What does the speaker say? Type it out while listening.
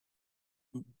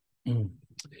Mm.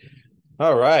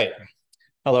 All right.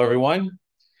 Hello, everyone.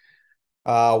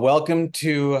 Welcome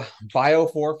to Bio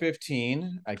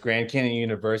 415 at Grand Canyon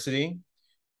University,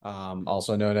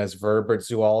 also known as Vertebrate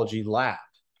Zoology Lab.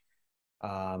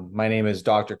 My name is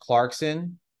Dr.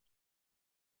 Clarkson,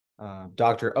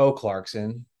 Dr. O.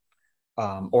 Clarkson.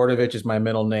 Ordovich is my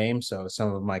middle name, so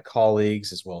some of my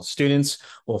colleagues as well as students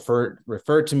will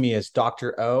refer to me as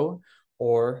Dr. O,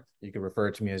 or you can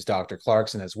refer to me as Dr.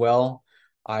 Clarkson as well.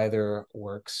 Either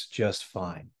works just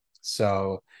fine.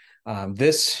 So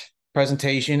this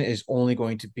presentation is only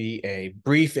going to be a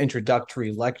brief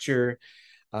introductory lecture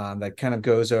that kind of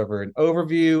goes over an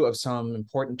overview of some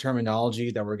important terminology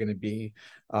that we're going to be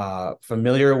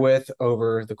familiar with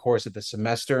over the course of the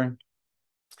semester,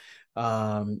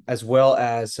 as well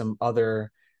as some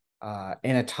other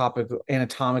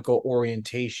anatomical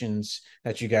orientations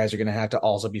that you guys are going to have to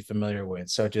also be familiar with.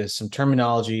 So just some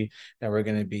terminology that we're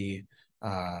going to be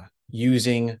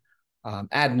using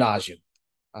ad nauseum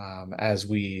as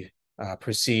we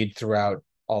proceed throughout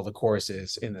all the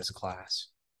courses in this class.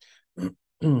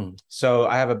 So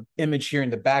I have an image here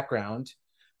in the background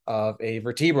of a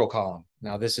vertebral column.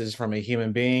 Now, this is from a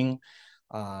human being.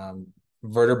 Um,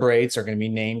 Vertebrates are going to be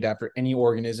named after any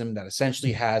organism that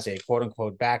essentially has a quote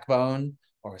unquote backbone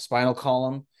or a spinal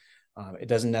column. It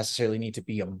doesn't necessarily need to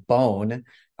be a bone.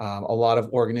 A lot of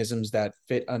organisms that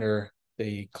fit under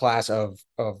the class of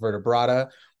vertebrata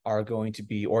are going to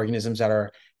be organisms that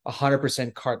are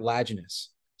 100% cartilaginous.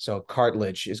 So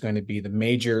cartilage is going to be the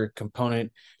major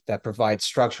component that provides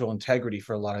structural integrity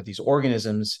for a lot of these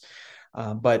organisms.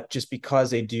 But just because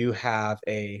they do have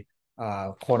a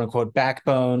quote unquote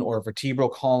backbone or vertebral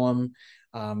column,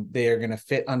 they are going to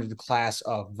fit under the class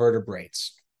of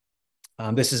vertebrates.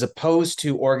 This is opposed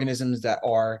to organisms that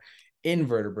are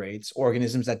invertebrates,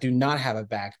 organisms that do not have a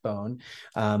backbone.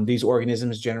 These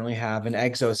organisms generally have an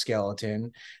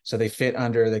exoskeleton, so they fit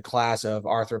under the class of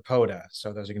arthropoda.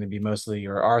 So those are going to be mostly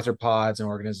your arthropods and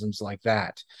organisms like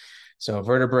that. So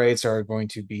vertebrates are going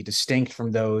to be distinct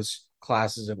from those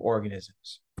classes of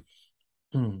organisms.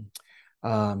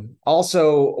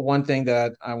 Also, one thing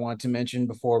that I want to mention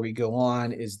before we go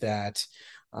on is that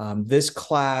this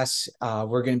class,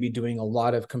 we're going to be doing a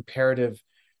lot of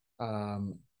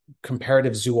um,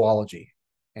 comparative zoology.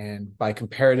 And by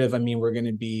comparative, I mean we're going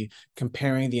to be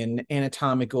comparing the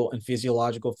anatomical and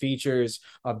physiological features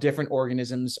of different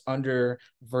organisms under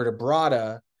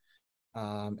vertebrata.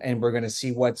 And we're going to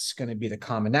see what's going to be the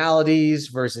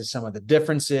commonalities versus some of the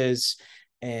differences.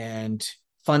 And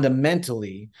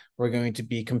fundamentally, we're going to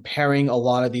be comparing a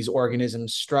lot of these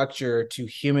organisms' structure to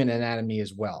human anatomy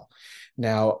as well.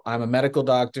 Now, I'm a medical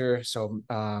doctor, so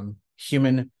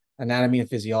human anatomy and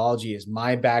physiology is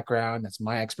my background. That's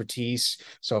my expertise.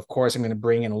 So, of course, I'm going to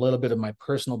bring in a little bit of my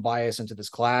personal bias into this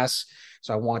class.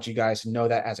 So, I want you guys to know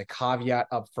that as a caveat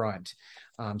up front.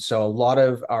 So, a lot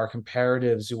of our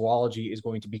comparative zoology is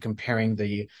going to be comparing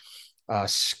the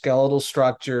skeletal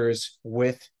structures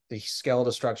with the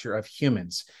skeletal structure of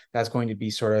humans. That's going to be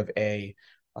sort of a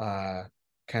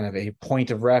kind of a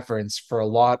point of reference for a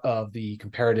lot of the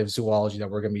comparative zoology that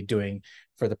we're going to be doing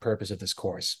for the purpose of this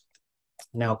course.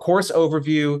 Now, course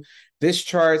overview, this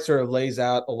chart sort of lays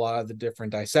out a lot of the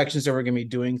different dissections that we're going to be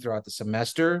doing throughout the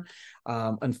semester.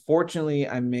 Unfortunately,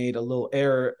 I made a little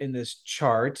error in this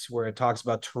chart where it talks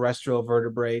about terrestrial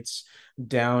vertebrates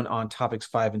down on topics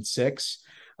 5 and 6.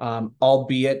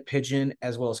 Albeit pigeon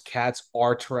as well as cats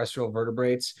are terrestrial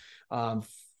vertebrates.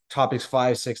 Topics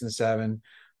 5, 6, and 7.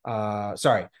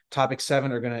 Topic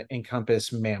 7 are going to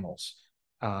encompass mammals,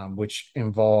 which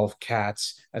involve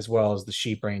cats as well as the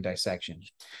sheep brain dissection.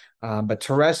 But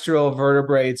terrestrial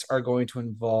vertebrates are going to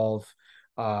involve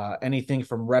anything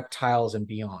from reptiles and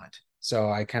beyond. So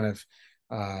I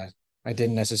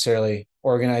didn't necessarily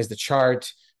organize the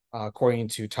chart according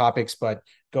to topics, but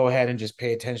go ahead and just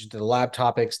pay attention to the lab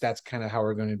topics. That's kind of how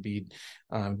we're going to be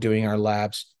doing our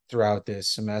labs throughout this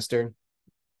semester.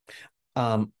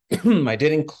 I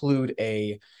did include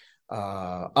a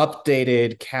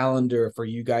updated calendar for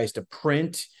you guys to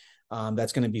print.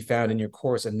 That's going to be found in your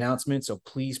course announcement. So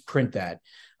please print that.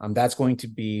 That's going to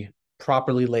be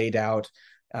properly laid out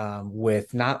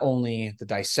with not only the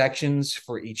dissections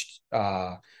for each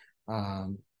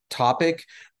topic,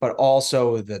 but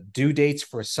also the due dates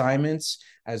for assignments,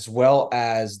 as well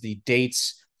as the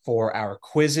dates for our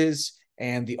quizzes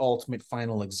and the ultimate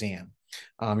final exam.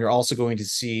 You're also going to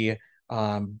see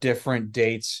different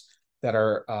dates that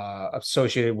are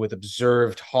associated with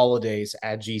observed holidays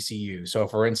at GCU. So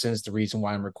for instance, the reason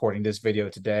why I'm recording this video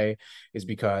today is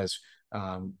because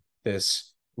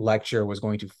this lecture was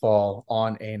going to fall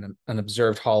on an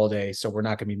observed holiday, so we're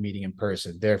not going to be meeting in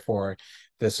person. Therefore,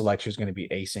 this lecture is going to be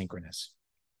asynchronous.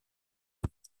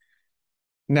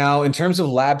 Now, in terms of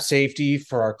lab safety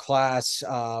for our class,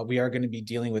 we are going to be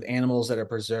dealing with animals that are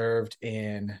preserved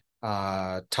in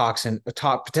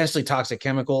potentially toxic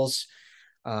chemicals.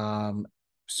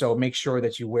 So make sure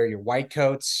that you wear your white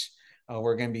coats.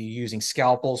 We're going to be using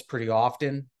scalpels pretty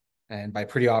often. And by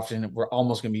pretty often, we're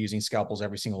almost going to be using scalpels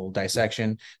every single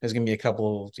dissection. There's going to be a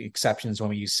couple of exceptions when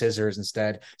we use scissors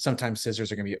instead. Sometimes scissors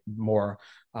are going to be more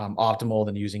optimal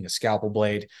than using a scalpel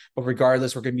blade. But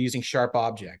regardless, we're going to be using sharp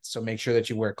objects. So make sure that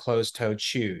you wear closed-toed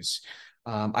shoes.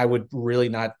 I would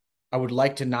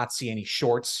like to not see any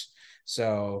shorts.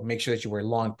 So make sure that you wear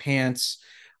long pants.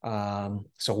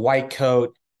 So white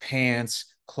coat,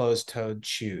 pants, closed-toed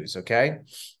shoes, okay?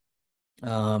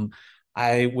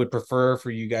 I would prefer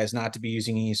for you guys not to be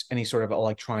using any sort of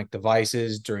electronic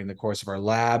devices during the course of our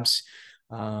labs.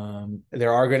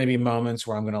 There are going to be moments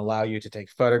where I'm going to allow you to take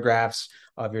photographs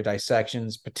of your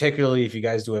dissections, particularly if you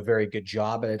guys do a very good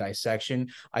job at a dissection.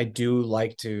 I do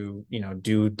like to,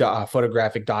 do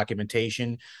photographic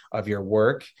documentation of your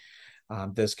work.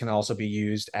 This can also be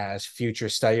used as future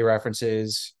study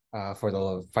references for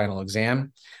the final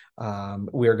exam.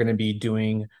 We're going to be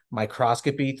doing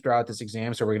microscopy throughout this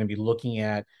exam. So we're going to be looking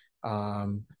at,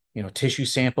 tissue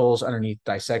samples underneath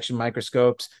dissection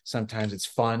microscopes. Sometimes it's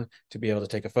fun to be able to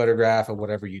take a photograph of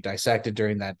whatever you dissected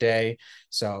during that day.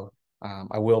 So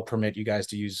I will permit you guys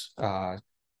to use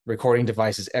recording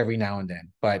devices every now and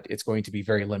then, but it's going to be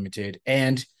very limited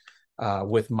and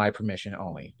with my permission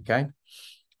only, okay?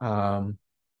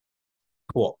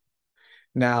 Cool.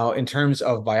 Now, in terms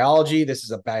of biology, this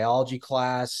is a biology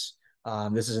class.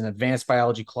 This is an advanced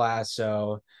biology class.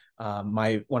 So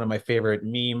one of my favorite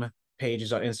meme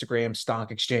pages on Instagram,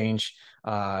 Stock Exchange.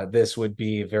 This would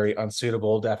be a very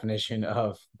unsuitable definition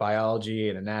of biology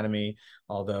and anatomy,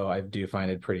 although I do find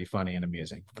it pretty funny and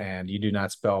amusing. And you do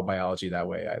not spell biology that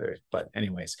way either. But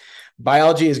anyways,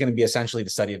 biology is going to be essentially the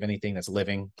study of anything that's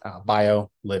living, bio,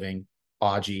 living,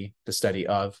 ology, the study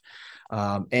of.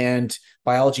 And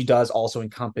biology does also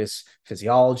encompass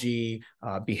physiology,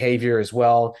 behavior as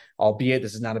well, albeit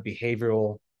this is not a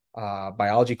behavioral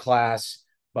biology class,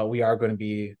 but we are going to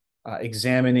be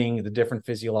examining the different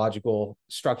physiological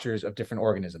structures of different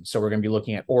organisms. So we're going to be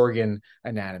looking at organ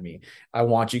anatomy. I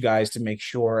want to make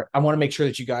sure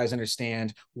that you guys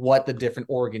understand what the different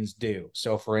organs do.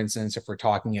 So for instance, if we're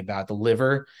talking about the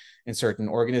liver in certain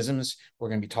organisms, we're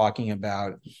going to be talking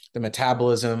about the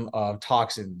metabolism of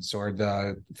toxins or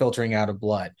the filtering out of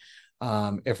blood.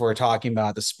 If we're talking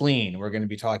about the spleen, we're going to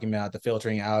be talking about the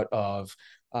filtering out of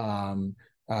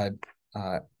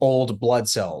old blood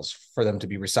cells for them to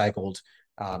be recycled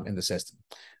in the system.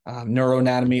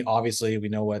 Neuroanatomy, obviously, we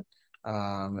know what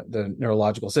the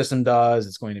neurological system does.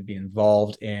 It's going to be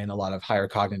involved in a lot of higher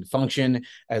cognitive function,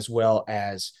 as well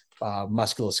as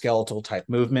musculoskeletal type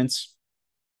movements.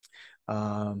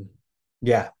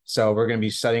 So we're going to be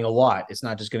studying a lot. It's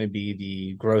not just going to be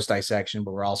the gross dissection,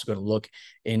 but we're also going to look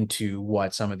into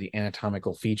what some of the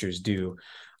anatomical features do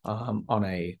on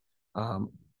a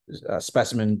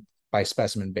specimen by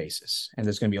specimen basis. And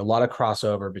there's going to be a lot of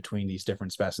crossover between these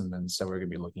different specimens that we're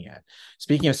going to be looking at.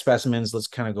 Speaking of specimens, let's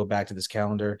kind of go back to this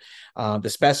calendar. The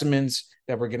specimens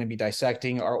that we're going to be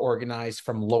dissecting are organized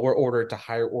from lower order to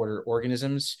higher order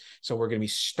organisms. So we're going to be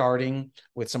starting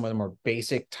with some of the more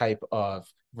basic type of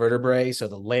vertebrae. So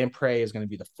the lamprey is going to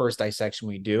be the first dissection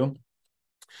we do.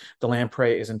 The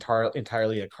lamprey is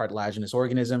entirely a cartilaginous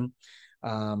organism.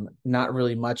 Not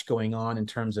really much going on in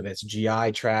terms of its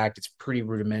GI tract. It's pretty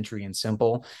rudimentary and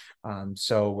simple.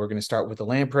 So we're going to start with the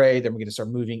lamprey, then we're going to start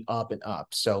moving up and up.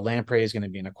 So lamprey is going to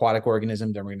be an aquatic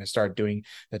organism. Then we're going to start doing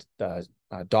the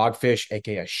dogfish,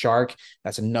 aka a shark.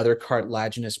 That's another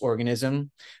cartilaginous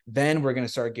organism. Then we're going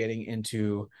to start getting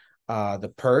into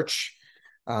the perch,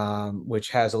 which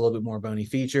has a little bit more bony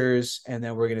features. And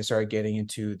then we're going to start getting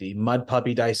into the mud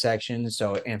puppy dissection.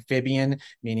 So amphibian,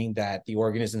 meaning that the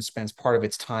organism spends part of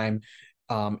its time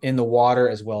in the water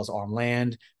as well as on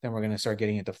land. Then we're going to start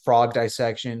getting into frog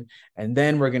dissection. And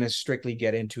then we're going to strictly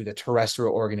get into the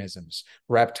terrestrial organisms,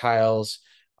 reptiles,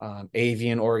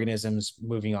 avian organisms,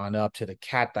 moving on up to the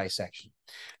cat dissection.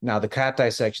 Now, the cat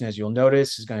dissection, as you'll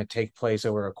notice, is going to take place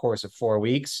over a course of 4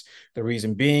 weeks. The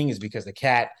reason being is because the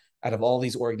cat, out of all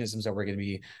these organisms that we're going to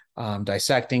be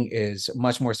dissecting, is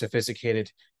much more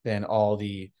sophisticated than all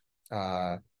the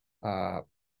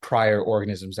prior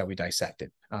organisms that we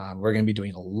dissected. We're going to be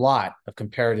doing a lot of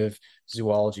comparative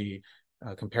zoology,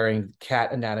 comparing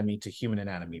cat anatomy to human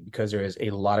anatomy, because there is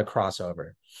a lot of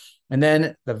crossover. And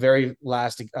then the very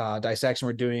last dissection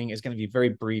we're doing is going to be very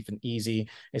brief and easy.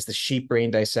 It's the sheep brain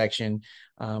dissection.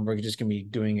 We're just going to be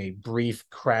doing a brief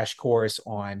crash course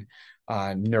on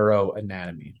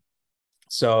neuroanatomy.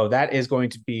 So that is going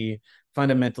to be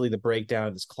fundamentally the breakdown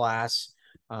of this class.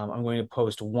 I'm going to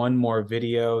post one more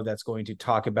video that's going to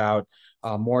talk about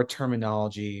more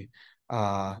terminology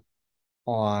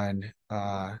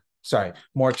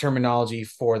more terminology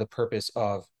for the purpose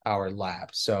of our lab.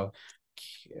 So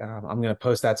I'm going to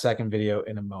post that second video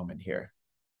in a moment here.